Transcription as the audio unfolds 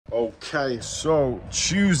Okay, so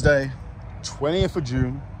Tuesday, 20th of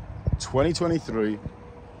June, 2023,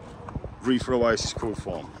 Reefer Yoshikigoi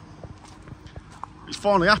Farm. It's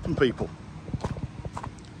finally happened, people.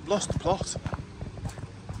 Lost the plot.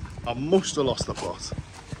 I must have lost the plot.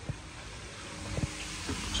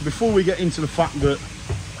 So before we get into the fact that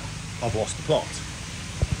I've lost the plot,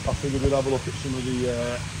 I figured we'd have a look at some of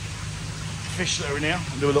the fish that are in here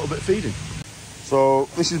and do a little bit of feeding. So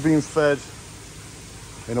this is being fed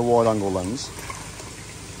in a wide angle lens.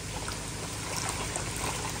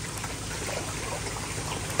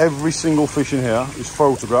 Every single fish in here is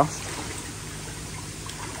photographed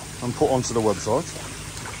and put onto the website.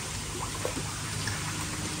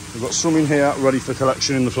 We've got some in here ready for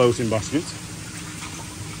collection in the floating basket.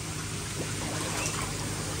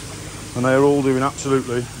 And they are all doing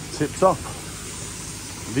absolutely tip top.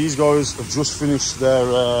 These guys have just finished their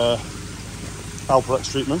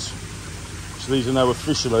Alplex treatments. So these are now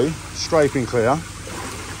officially scraping clear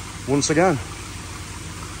once again.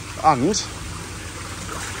 And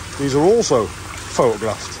these are also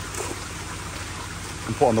photographed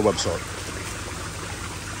and put on the website.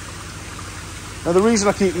 Now the reason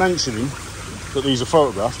I keep mentioning that these are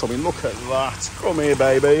photographed, I mean, look at that. Come here,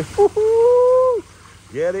 baby. Woohoo!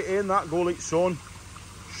 Get it in that gullet, son.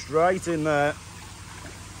 Straight in there.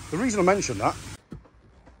 The reason I mention that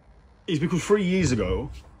is because 3 years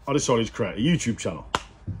ago, I decided to create a YouTube channel.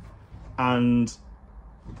 And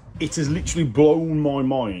it has literally blown my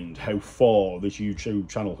mind how far this YouTube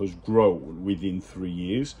channel has grown within 3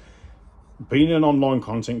 years. Being an online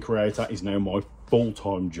content creator is now my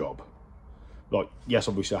full-time job. Like, yes,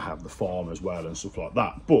 obviously I have the farm as well and stuff like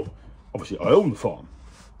that, but obviously I own the farm.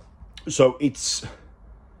 So it's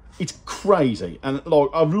crazy. And like,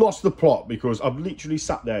 I've lost the plot because I've literally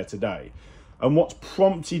sat there today, and what's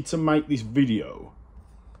prompted to make this video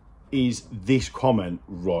is this comment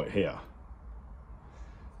right here.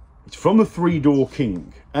 It's from the Three Door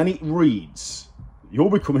King, and it reads, "You're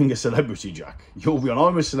becoming a celebrity, Jack. You'll be on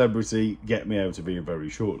I'm a Celebrity, get me out of here very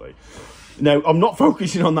shortly." Now, I'm not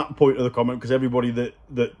focusing on that point of the comment because everybody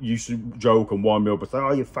that used to joke and wind me up and say,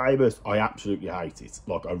 "Oh, you're famous," I absolutely hate it.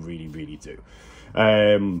 Like, I really, really do.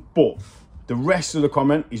 But the rest of the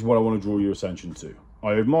comment is what I want to draw your attention to.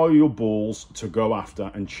 I admire your balls to go after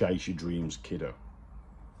and chase your dreams, kiddo.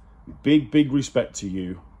 Big respect to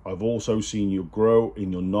you. I've also seen you grow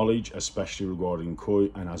in your knowledge, especially regarding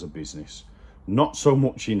koi and as a business. Not so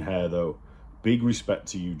much in hair though. Big respect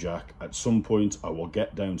to you, Jack. At some point, I will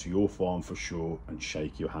get down to your farm for sure and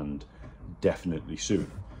shake your hand. Definitely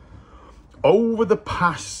soon. Over the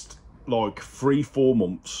past, like, 3-4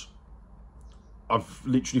 months, I've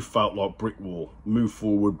literally felt like brick wall. Move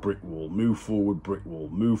forward, brick wall. Move forward, brick wall.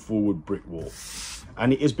 Move forward, brick wall.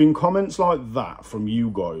 And it has been comments like that from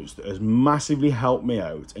you guys that has massively helped me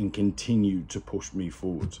out and continued to push me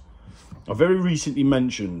forward. I very recently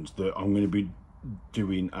mentioned that I'm going to be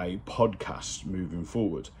doing a podcast moving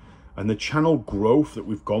forward, and the channel growth that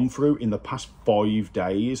we've gone through in the past 5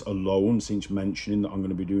 days alone since mentioning that I'm going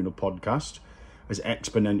to be doing a podcast has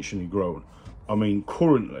exponentially grown. I mean,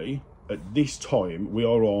 currently at this time we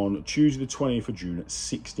are on Tuesday the 20th of June at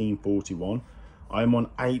 16:41. I'm on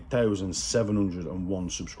 8,701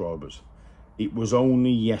 subscribers. It was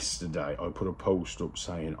only yesterday I put a post up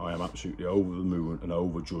saying I am absolutely over the moon and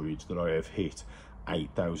overjoyed that I have hit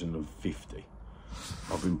 8,050.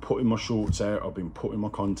 I've been putting my shorts out, I've been putting my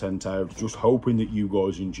content out, just hoping that you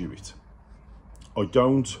guys enjoy it. I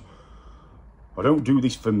don't do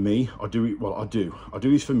this for me. I do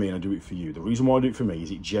this for me and I do it for you. The reason why I do it for me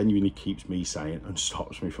is it genuinely keeps me sane and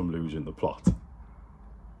stops me from losing the plot.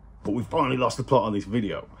 But we finally lost the plot on this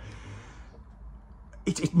video.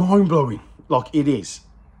 It's mind-blowing, like it is.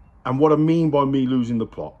 And what I mean by me losing the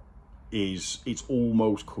plot is it's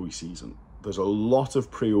almost koi season. There's a lot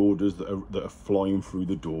of pre-orders that are flying through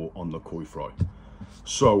the door on the koi fry.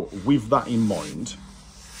 So with that in mind,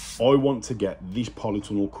 I want to get this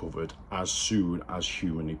polytunnel covered as soon as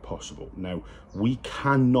humanly possible. Now, we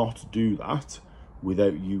cannot do that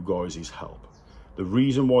without you guys' help. The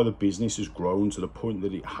reason why the business has grown to the point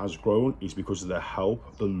that it has grown is because of the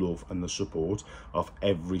help, the love and the support of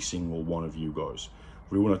every single one of you guys.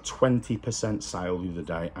 We won a 20% sale the other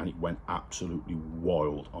day and it went absolutely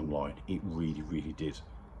wild online. It really, really did.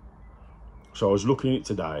 So I was looking at it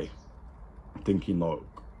today thinking like,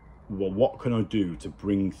 well, what can I do to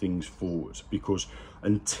bring things forward? Because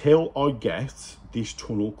until I get this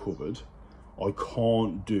tunnel covered, I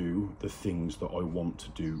can't do the things that I want to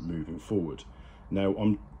do moving forward. Now,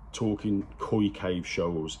 I'm talking koi cave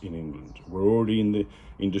shows in England. We're already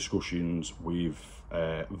in discussions with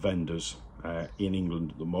vendors in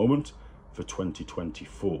England at the moment. for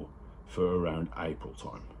 2024 for around April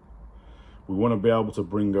time. We want to be able to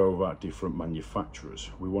bring over different manufacturers.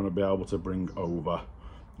 We want to be able to bring over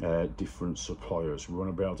different suppliers. We want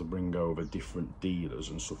to be able to bring over different dealers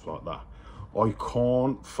and stuff like that. I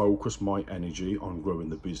can't focus my energy on growing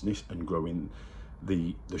the business and growing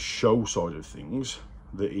the show side of things.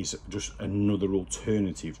 That is just another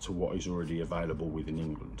alternative to what is already available within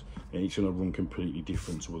England, and it's going to run completely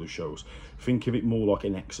different to other shows. Think of it more like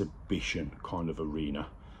an exhibition kind of arena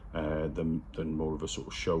than more of a sort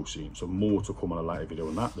of show scene. So more to come on a later video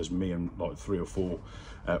on that. There's me and like 3 or 4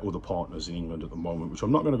 other partners in England at the moment, which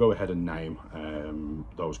I'm not going to go ahead and name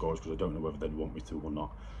those guys because I don't know whether they'd want me to or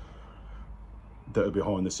not, that are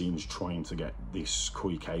behind the scenes trying to get this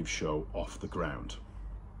Koi Cave show off the ground.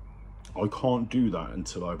 I can't do that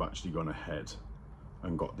until I've actually gone ahead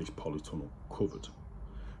and got this polytunnel covered,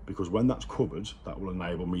 because when that's covered, that will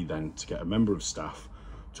enable me then to get a member of staff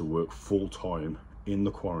to work full-time in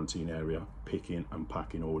the quarantine area, picking and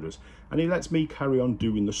packing orders, and it lets me carry on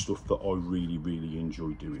doing the stuff that I really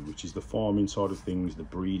enjoy doing, which is the farming side of things, the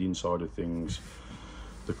breeding side of things,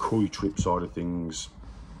 the koi trip side of things.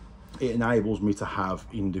 It enables me to have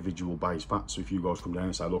individual base packs. So if you guys come down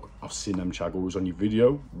and say, look, I've seen them chagois on your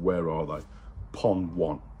video, where are they? Pond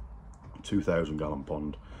 1, 2,000 gallon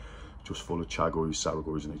pond, just full of chagois,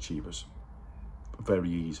 saragois and achievers. Very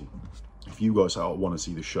easy. If you guys say, I want to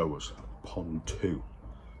see the showas, Pond 2,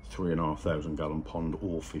 3,500 gallon pond,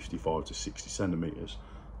 all 55 to 60 centimeters.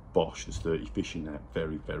 Bosh, there's 30 fish in there.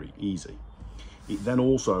 Very easy. It then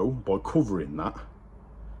also, by covering that,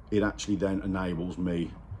 it actually then enables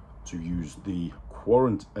me to use the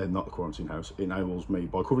not the quarantine house. It enables me,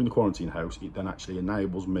 by covering the quarantine house, it then actually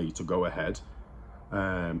enables me to go ahead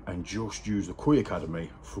and just use the Koi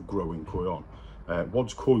Academy for growing koi on.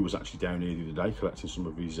 Wad's Koi was actually down here the other day collecting some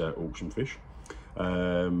of his auction fish,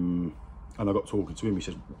 and I got talking to him. He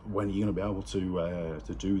says, when are you going to be able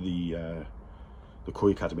to do the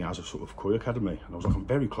Koi Academy as a sort of Koi Academy? And I was like, I'm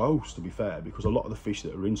very close, to be fair, because a lot of the fish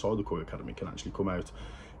that are inside the Koi Academy can actually come out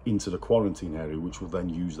into the quarantine area, which will then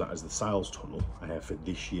use that as the sales tunnel for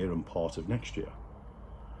this year and part of next year.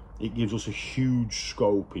 It gives us a huge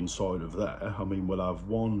scope inside of there. I mean, we'll have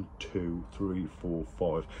 1, 2, 3, 4,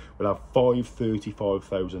 5. We'll have 5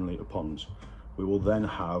 35,000 litre ponds. We will then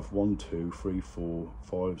have 1, 2, 3, 4,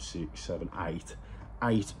 5, 6, 7,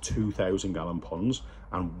 8 2,000 gallon ponds,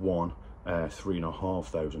 and 1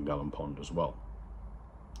 3,500 gallon pond as well.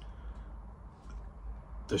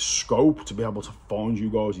 The scope to be able to find you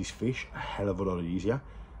guys these fish a hell of a lot easier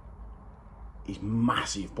is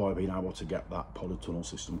massive by being able to get that polytunnel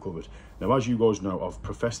system covered. Now, as you guys know, I've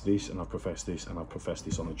professed this and I've professed this and I've professed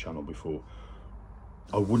this on the channel before.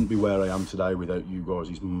 I wouldn't be where I am today without you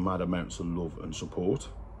guys' mad amounts of love and support.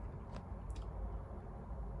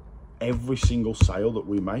 Every single sale that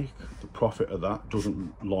we make, the profit of that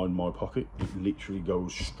doesn't line my pocket. It literally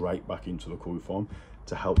goes straight back into the koi farm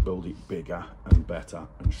to help build it bigger and better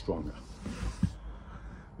and stronger.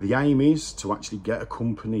 The aim is to actually get a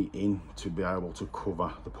company in to be able to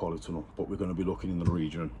cover the polytunnel, but we're going to be looking in the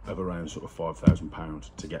region of around sort of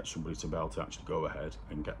 £5,000 to get somebody to be able to actually go ahead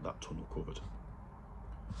and get that tunnel covered.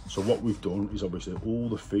 So what we've done is obviously all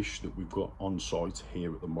the fish that we've got on site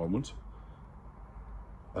here at the moment,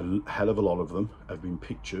 a hell of a lot of them have been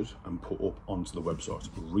pictured and put up onto the website,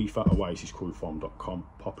 reeferoasiskoifarm.com,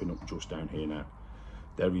 popping up just down here now.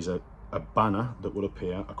 There is a banner that will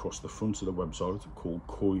appear across the front of the website called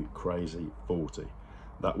Koi Crazy 40.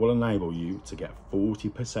 That will enable you to get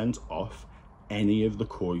 40% off any of the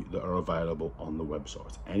koi that are available on the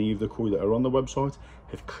website. Any of the koi that are on the website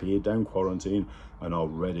have cleared down quarantine and are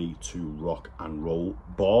ready to rock and roll,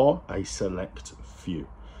 bar a select few.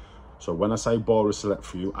 So when I say bar a select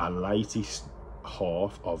few, our latest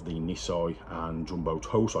half of the Nisai and Jumbo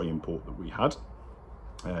Tosai import that we had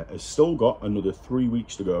has still got another 2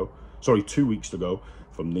 weeks to go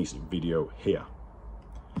from this video here.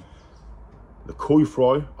 The koi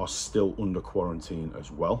fry are still under quarantine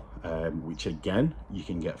as well, which again, you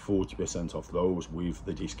can get 40% off those with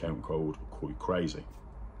the discount code Koi Crazy.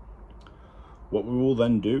 What we will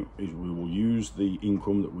then do is we will use the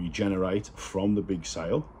income that we generate from the big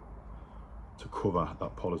sale to cover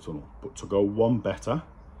that polytunnel. But to go one better,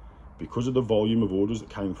 because of the volume of orders that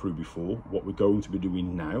came through before, what we're going to be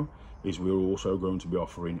doing now is we're also going to be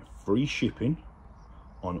offering free shipping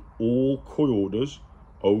on all koi orders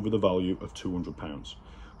over the value of £200.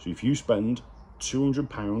 So if you spend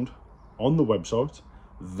 £200 on the website,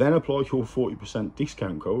 then apply your 40%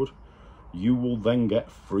 discount code, you will then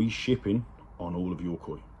get free shipping on all of your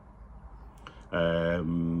koi.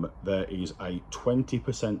 There is a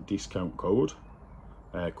 20% discount code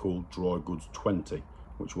called Dry Goods 20,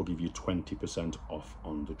 which will give you 20% off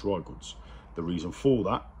on the dry goods. The reason for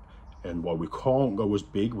that, and why we can't go as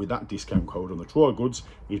big with that discount code on the dry goods,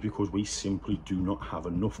 is because we simply do not have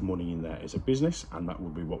enough money in there as a business, and that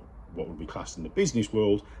would be what would be classed in the business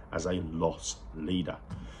world as a loss leader.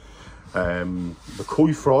 The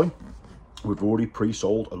koi fry, we've already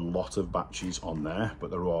pre-sold a lot of batches on there,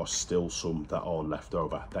 but there are still some that are left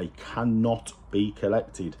over. They cannot be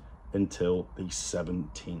collected until the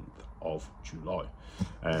 17th of July.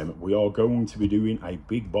 We are going to be doing a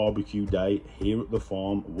big barbecue day here at the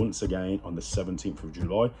farm once again on the 17th of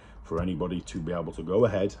July for anybody to be able to go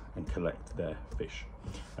ahead and collect their fish.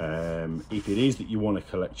 If it is that you want to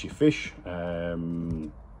collect your fish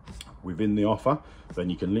within the offer, then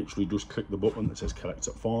you can literally just click the button that says collect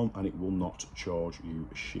at farm and it will not charge you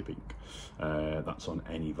shipping. That's on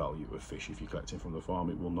any value of fish. If you're collecting from the farm,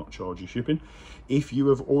 it will not charge you shipping. If you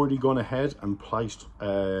have already gone ahead and placed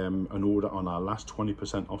an order on our last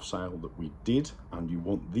 20% off sale that we did, and you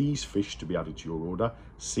want these fish to be added to your order,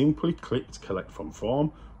 simply click collect from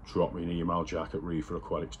farm, drop me an email,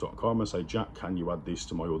 jack@reeferaquatics.com, and say, Jack, can you add this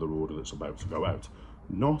to my other order that's about to go out?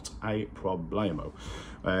 Not a problemo.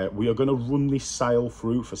 We are going to run this sale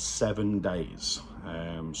through for 7 days.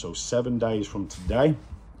 So 7 days from today.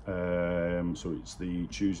 So it's the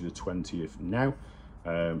Tuesday the 20th now.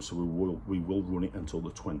 So we will run it until the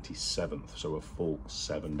 27th. So a full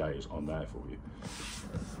 7 days on there for you.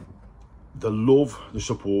 The love, the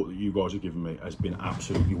support that you guys have given me has been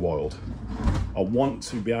absolutely wild. I want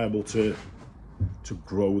to be able to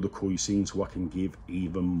grow the koi scene so I can give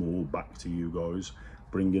even more back to you guys,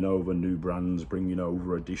 bringing over new brands, bringing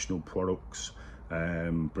over additional products,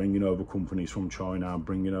 bringing over companies from China,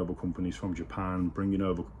 bringing over companies from Japan, bringing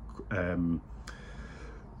over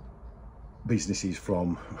businesses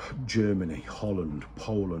from Germany, Holland,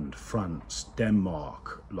 Poland, France,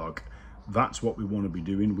 Denmark. Like, that's what we want to be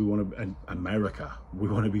doing. We want to, America, we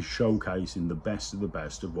want to be showcasing the best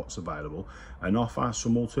of what's available and offer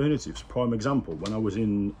some alternatives. Prime example, when I was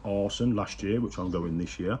in Arson last year, which I'm going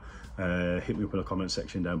this year, hit me up in the comment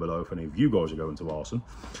section down below if any of you guys are going to Arson.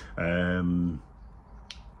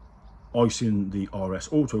 I seen the RS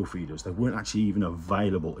auto feeders. They weren't actually even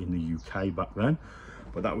available in the UK back then,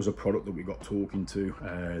 but that was a product that we got talking to,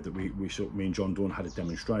 that me and John Dunn had a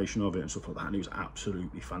demonstration of it and stuff like that, and it was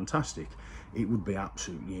absolutely fantastic. It would be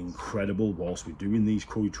absolutely incredible whilst we're doing these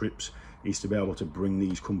koi trips is to be able to bring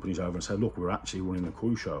these companies over and say, look, we're actually running the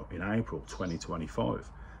koi show in April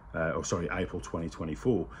 2025, or sorry, April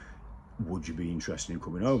 2024. Would you be interested in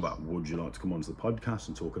coming over? Would you like to come onto the podcast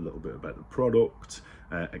and talk a little bit about the product,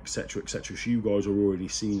 etc, etc? So you guys are already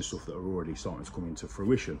seeing stuff that are already starting to come into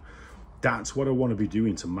fruition. That's what I want to be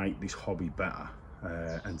doing to make this hobby better,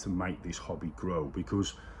 and to make this hobby grow,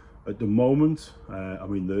 because at the moment, I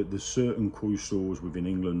mean, there's certain koi stores within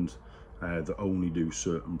England that only do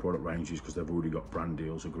certain product ranges because they've already got brand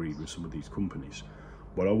deals agreed with some of these companies.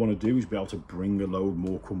 What I want to do is be able to bring a load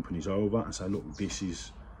more companies over and say, look, this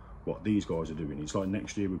is what these guys are doing. It's like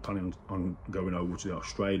next year we're planning on going over to the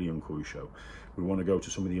Australian koi show. We want to go to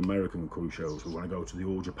some of the American koi shows. We want to go to the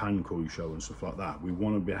All Japan koi show and stuff like that. We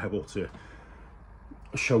want to be able to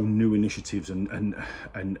show new initiatives and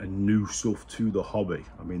new stuff to the hobby.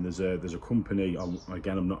 I mean, there's a company,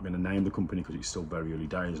 again, I'm not going to name the company because it's still very early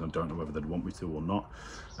days and I don't know whether they'd want me to or not,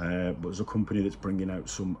 but there's a company that's bringing out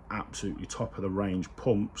some absolutely top of the range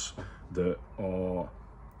pumps that are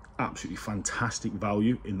absolutely fantastic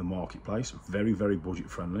value in the marketplace, very, very budget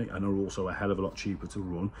friendly, and are also a hell of a lot cheaper to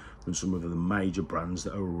run than some of the major brands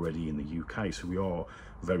that are already in the UK. So we are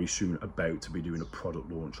very soon about to be doing a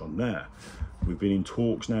product launch on there. We've been in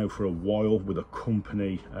talks now for a while with a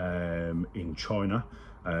company in China.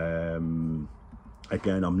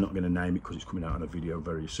 Again, I'm not going to name it because it's coming out on a video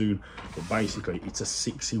very soon, but basically it's a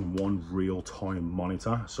 6-in-1 real-time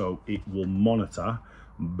monitor. So it will monitor,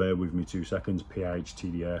 bear with me 2 seconds, pH,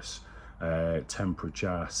 TDS,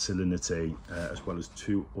 temperature, salinity, as well as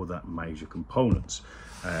 2 other major components.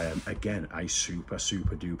 Again, a super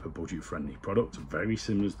duper budget friendly product, very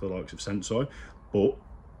similar to the likes of Sensei, but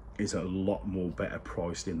is a lot more better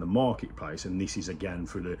priced in the marketplace. And this is again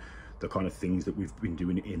for the kind of things that we've been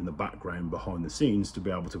doing in the background behind the scenes to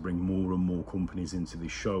be able to bring more and more companies into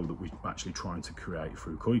this show that we're actually trying to create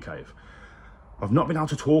through Koi Cave. I've not been able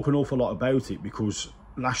to talk an awful lot about it because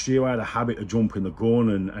last year I had a habit of jumping the gun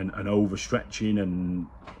and overstretching and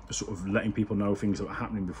sort of letting people know things that were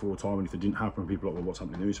happening before time, and if it didn't happen, people are like, well, what's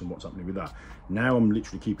happening with this and what's happening with that. Now I'm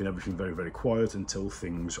literally keeping everything very, very quiet until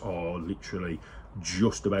things are literally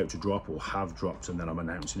just about to drop or have dropped, and then I'm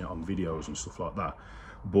announcing it on videos and stuff like that.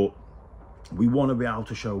 But we want to be able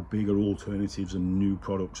to show bigger alternatives and new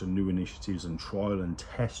products and new initiatives and trial and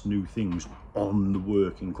test new things on the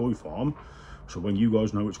working koi farm. So when you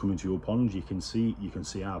guys know it's coming to your pond, you can see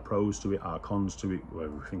our pros to it, our cons to it, whether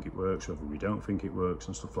we think it works, whether we don't think it works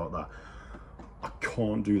and stuff like that. I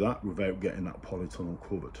can't do that without getting that polytunnel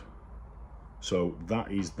covered. So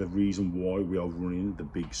that is the reason why we are running the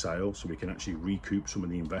big sale, so we can actually recoup some of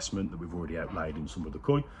the investment that we've already outlaid in some of the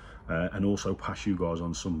koi, and also pass you guys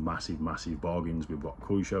on some massive bargains. We've got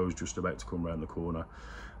koi shows just about to come around the corner.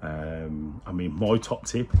 I mean, my top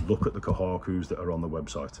tip, look at the kahakus that are on the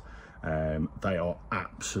website. They are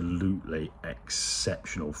absolutely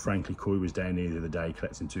exceptional. Frankly, Koi was down here the other day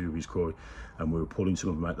collecting 2 of his koi, and we were pulling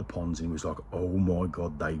some of them out the ponds, and he was like, oh my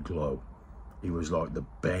god, they glow. He was like, the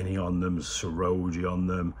Benny on them, Saroji on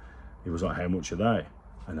them. He was like, how much are they?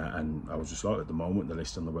 And I was just like, at the moment they're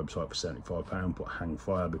listed on the website for £75, but hang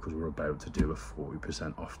fire, because we're about to do a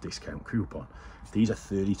 40% off discount coupon. These are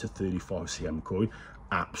 30 to 35 cm koi.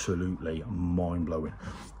 Absolutely mind-blowing.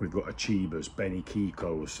 We've got Achibas, Benny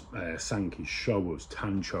Kikos, Sankis, Showas,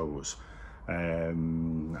 Tanchos,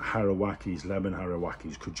 Harawakis, lemon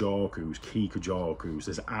Harawakis, Kajakus, Key Kajakus.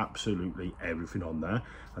 There's absolutely everything on there,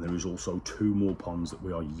 and there is also 2 more ponds that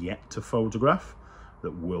we are yet to photograph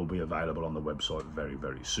that will be available on the website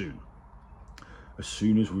very soon. As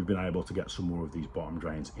soon as we've been able to get some more of these bottom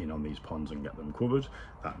drains in on these ponds and get them covered,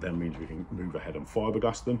 that then means we can move ahead and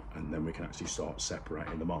fiberglass them, and then we can actually start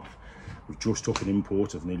separating them off. We've just took an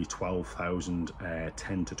import of nearly 12,000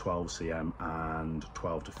 10 to 12 cm and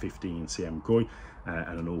 12 to 15 cm koi,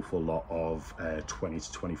 and an awful lot of 20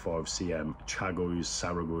 to 25 cm chagois,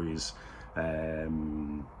 saragois,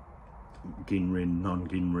 ginrin,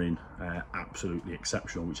 non-ginrin, absolutely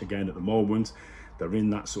exceptional, which again at the moment they're in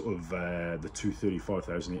that sort of the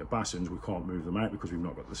 235,000 litre bassins. We can't move them out because we've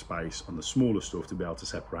not got the space on the smaller stuff to be able to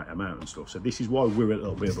separate them out and stuff. So this is why we're at a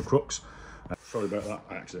little bit of a crux. Sorry about that,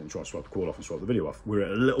 I accidentally tried to swipe the call off and swipe the video off. We're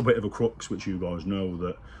at a little bit of a crux, which you guys know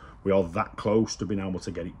that we are that close to being able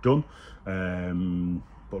to get it done.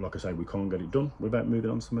 But like I say, we can't get it done without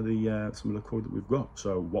moving on some of the koi that we've got.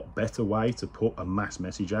 So what better way to put a mass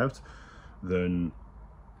message out than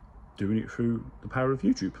doing it through the power of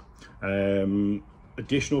YouTube.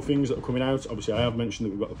 Additional things that are coming out, obviously I have mentioned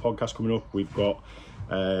that we've got the podcast coming up. We've got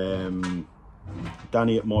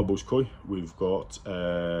Danny at My Boys Koi, we've got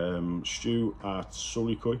Stu at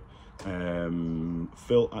Surrey Koi,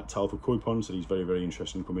 Phil at Telford Koi Pond, so he's very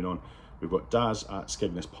interested in coming on. We've got Daz at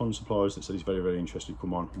Skegness Pond Supplies that said he's very interested to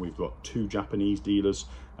come on. We've got 2 Japanese dealers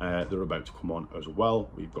that are about to come on as well.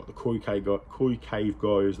 We've got the Koi Cave guys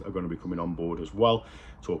that are going to be coming on board as well,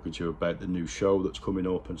 talking to you about the new show that's coming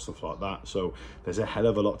up and stuff like that. So there's a hell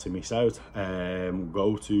of a lot to miss out.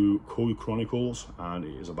 Go to Koi Chronicles and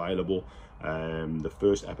it is available. The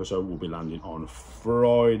first episode will be landing on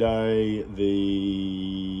Friday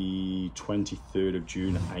the 23rd of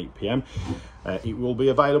June at 8 PM. It will be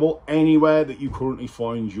available anywhere that you currently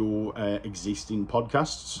find your existing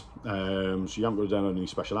podcasts. So you haven't got to download any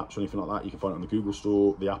special apps or anything like that. You can find it on the Google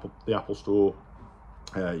Store, the Apple Store.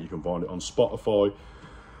 You can find it on Spotify,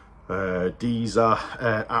 Deezer,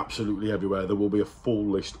 absolutely everywhere. There will be a full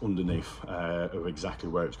list underneath of exactly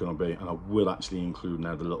where it's going to be, and I will actually include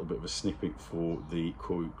now the little bit of a snippet for the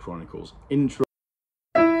Koi Chronicles intro.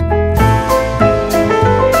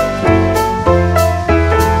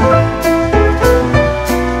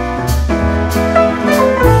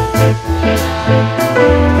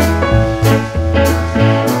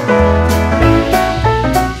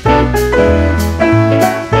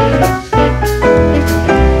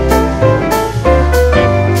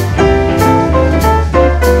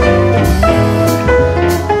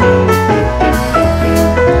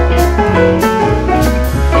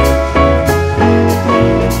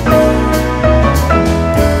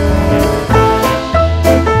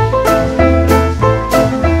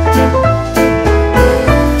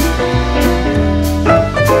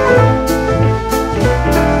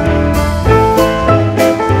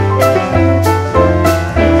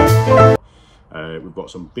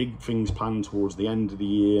 Some big things planned towards the end of the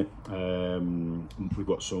year. We've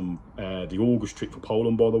got some the August trip for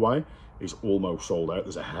Poland, by the way, is almost sold out.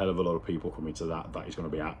 There's a hell of a lot of people coming to that. That is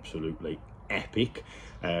going to be absolutely epic.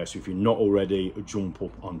 So if you're not already, jump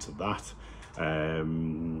up onto that.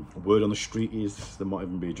 Word on the street is there might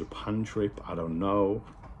even be a Japan trip, I don't know.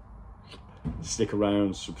 Stick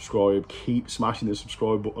around, subscribe, keep smashing the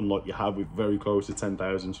subscribe button like you have. We're very close to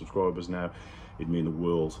 10,000 subscribers now. It'd mean the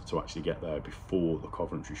world to actually get there before the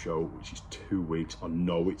Coventry show, which is 2 weeks. I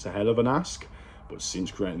know it's a hell of an ask, but since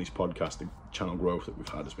creating this podcast, the channel growth that we've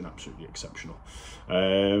had has been absolutely exceptional.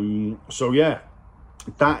 So yeah,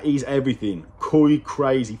 that is everything. Koi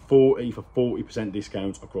Crazy 40 for 40%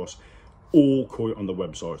 discount across all koi on the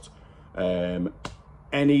website.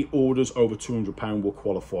 Any orders over £200 will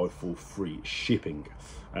qualify for free shipping.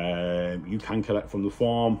 You can collect from the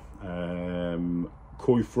farm.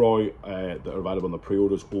 Koi fry that are available on the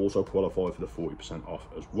pre-orders also qualify for the 40% off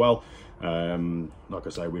as well. Like I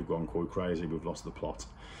say, we've gone koi crazy, we've lost the plot.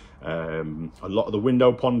 A lot of the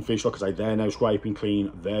window pond fish, like I say, they're now scraping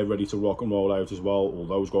clean, they're ready to rock and roll out as well. All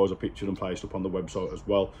those guys are pictured and placed up on the website as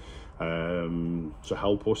well. So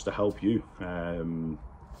help us to help you.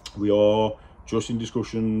 We are just in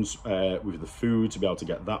discussions with the food to be able to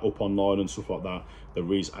get that up online and stuff like that.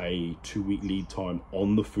 There is a 2-week lead time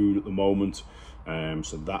on the food at the moment,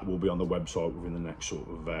 so that will be on the website within the next sort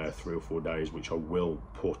of 3 or 4 days, which I will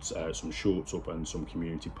put some shorts up and some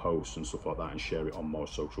community posts and stuff like that and share it on my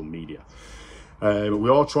social media. We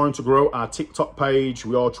are trying to grow our TikTok page.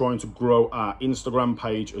 We are trying to grow our Instagram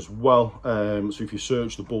page as well. So if you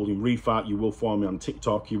search the Balding Reefer, you will find me on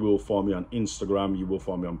TikTok, you will find me on Instagram, you will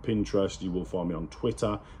find me on Pinterest, you will find me on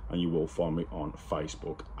Twitter, and you will find me on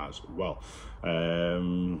Facebook as well.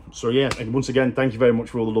 So yeah, and once again, thank you very much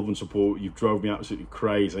for all the love and support. You've drove me absolutely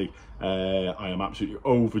crazy. I am absolutely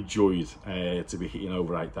overjoyed to be hitting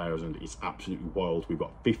over 8,000. It's absolutely wild. We've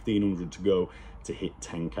got 1,500 to go to hit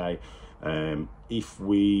 10k. If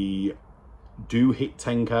we do hit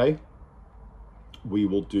 10k, we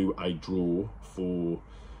will do a draw for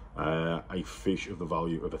a fish of the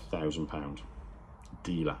value of £1,000,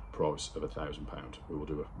 dealer price of £1,000.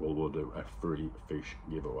 We'll do a free fish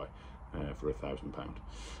giveaway for £1,000.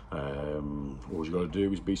 All you got to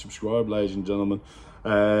do is be subscribed, ladies and gentlemen.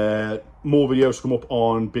 More videos come up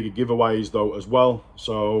on bigger giveaways though as well,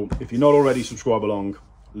 so if you're not already, subscribe along,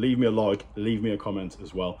 leave me a like, leave me a comment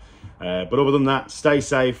as well. But other than that, stay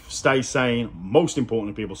safe, stay sane, most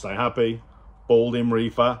importantly, people stay happy. Balding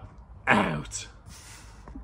Reefer out.